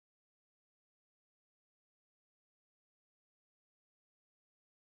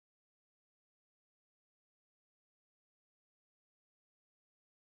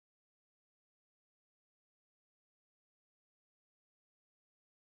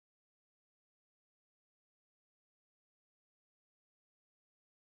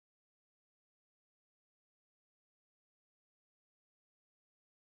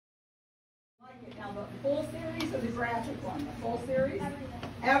Now the full series or the graphic one? The full series?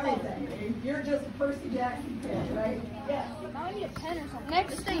 Everything. You're just a Percy Jackson kid, right? Yes. Now I need a pen or something.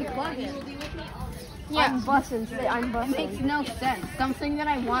 Next thing, bucket. Yeah. I'm bussing. Say I'm bussing. It makes no sense. Something that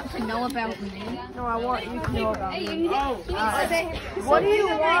I want to know about me. No, I want you to know about me. What do you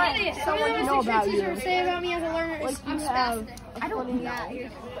want someone to know about you? Say about me as a learner. Like you have. I don't know.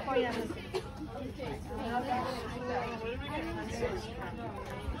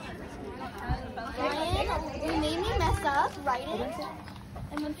 You made me mess up. Write it.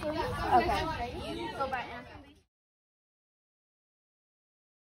 And then fill it. Okay. Go back.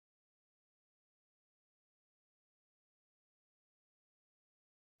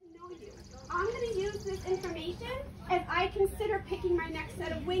 I'm going to use this information as I consider picking my next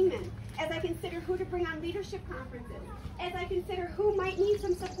set of wingmen, as I consider who to bring on leadership conferences, as I consider who might need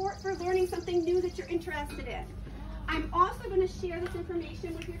some support for learning something new that you're interested in. I'm also going to share this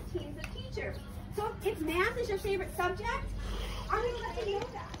information with your teams of teachers. So if math is your favorite subject, I'm going to let you know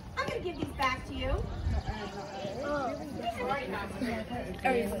that. I'm going to give these back to you.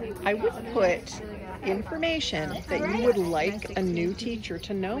 I would put information that you would like a new teacher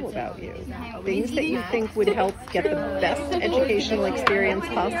to know about you. Things that you think would help get the best educational experience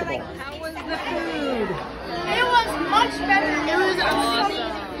possible. How was the food? It was much better. It was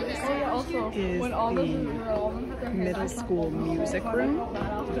awesome. Is the middle school music room,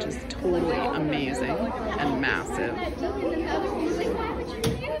 which is totally amazing and massive.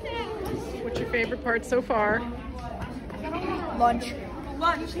 What's your favorite part so far? Lunch.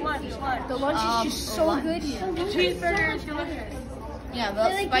 Lunch. The lunch is just so good. The cheeseburger is delicious. Yeah,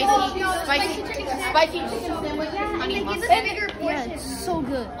 the spicy chicken sandwich with honey mustard. Yeah, it's so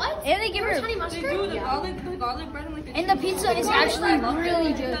good. What? And they give her honey mustard? They do the garlic bread and like the and the pizza is actually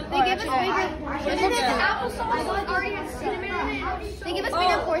really good. They give us They give us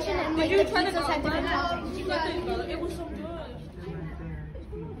bigger portion and like the pizzas have different toppings. It was so good.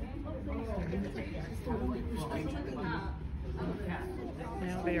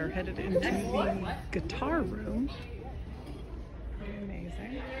 Now they are headed into the guitar room.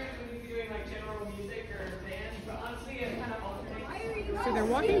 Amazing. So they're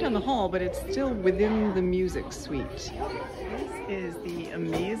walking down the hall, but it's still within the music suite. This is the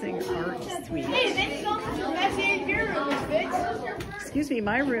amazing art suite. Excuse me,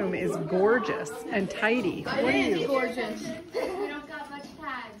 my room is gorgeous and tidy. What are you? Gorgeous. We don't got much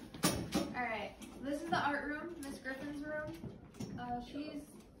time. Alright, this is the art room, Miss Griffin's room. She's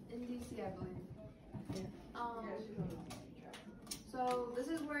in DC, I believe. So this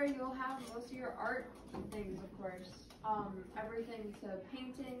is where you'll have most of your art things, of course. Everything to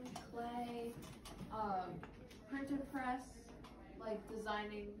painting, clay, printed press, like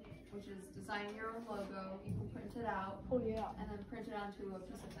designing, which is designing your own logo. You can print it out. Oh yeah. And then print it onto a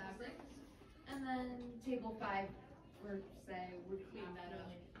piece of fabric. And then table 5, where say we clean that up.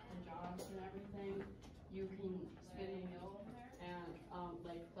 And jobs and everything, you can spin a wheel and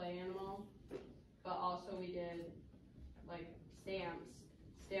like play animal, but also we did like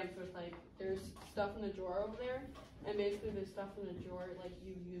stamps with like there's stuff in the drawer over there, and basically the stuff in the drawer like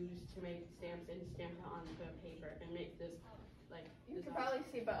you use to make stamps and stamp it onto paper and make this like. You can probably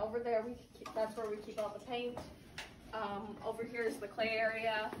see, but over there that's where we keep all the paint. Over here is the clay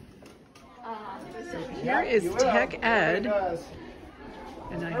area. Here is Tech Ed,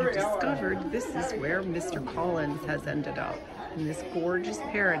 and I have discovered this is where Mr. Collins has ended up, in this gorgeous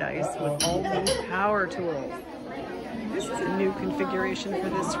paradise with all these power tools. This is a new configuration for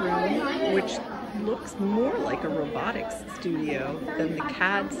this room, which looks more like a robotics studio than the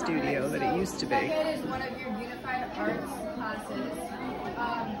CAD studio that it used to be. It is one of your unified arts classes.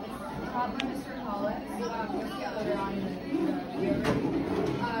 It's taught by Mr. Collins. You'll see it later on in the video.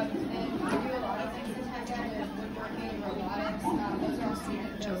 And we do a lot of things in tech ed, with woodworking, robotics. Those are all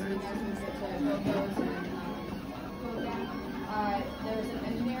student courses such as logos and there's an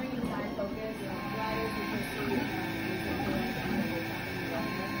engineering and design focus. That is because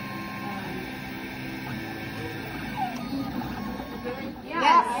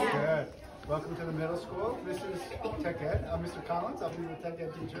Yes. Good. Welcome to the middle school. This is Tech Ed. I'm Mr. Collins. I'll be the Tech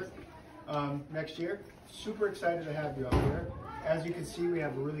Ed teacher next year. Super excited to have you up here. As you can see, we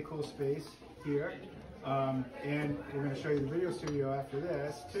have a really cool space here. And we're going to show you the video studio after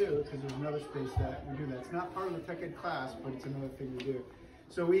this too, because there's another space that we do that. It's not part of the Tech Ed class, but it's another thing we do.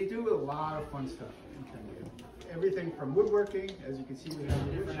 So we do a lot of fun stuff in Tech Ed. Everything from woodworking, as you can see, we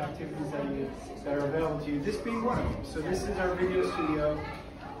have different activities that are available to you, this being one of them. So this is our video studio.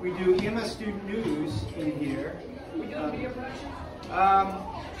 We do EMS student news in here. Come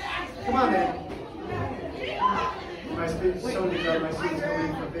on, man. My students, my students going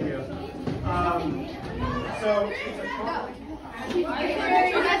in for video. So it's a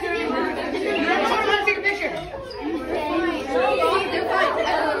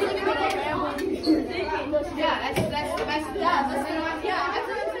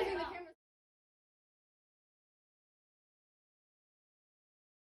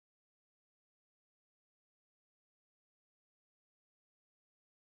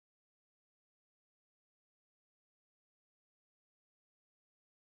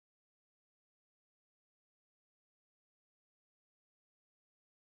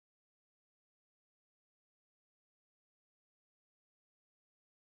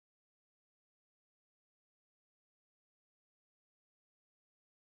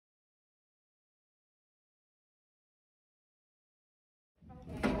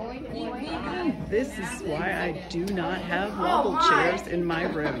This is why I do not have wobble chairs in my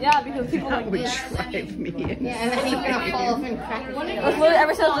room. Yeah, because people That like would this. drive me insane. Yeah, and then he's gonna fall off and crack his leg.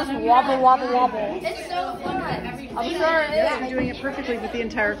 Ever since just wobble, wobble, wobble. It's so fun. I'm sure it Yes, is. I'm doing it perfectly, but the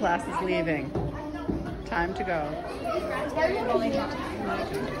entire class is leaving. Time to go.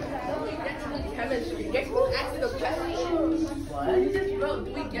 This is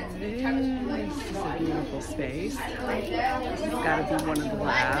a beautiful space. It's got to be one of the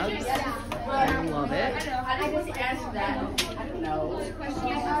labs. I love it.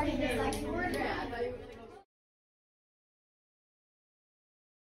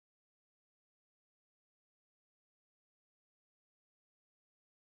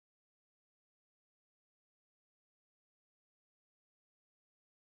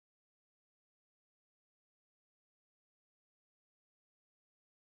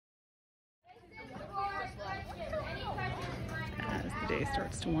 As the day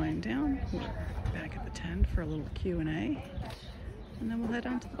starts to wind down, we're back at the tent for a little Q&A, and then we'll head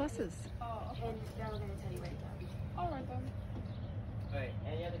on to the buses. Alright then. Alright,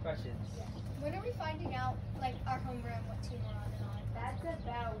 any other questions? When are we finding out, like, our homeroom, what team we're on and all? That's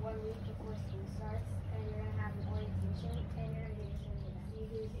about 1 week before school starts, and you're gonna have an orientation, and you're gonna be see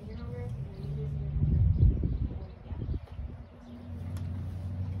who's in your homeroom, and then who's in your homeroom.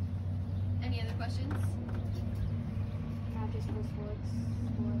 Yeah. Any other questions? After school sports,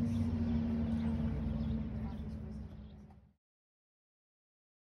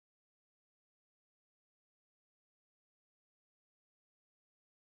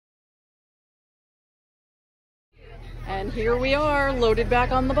 And here we are, loaded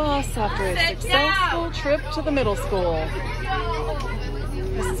back on the bus after a successful trip to the middle school.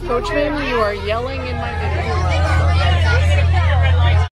 Mrs. Coachman, you are yelling in my video.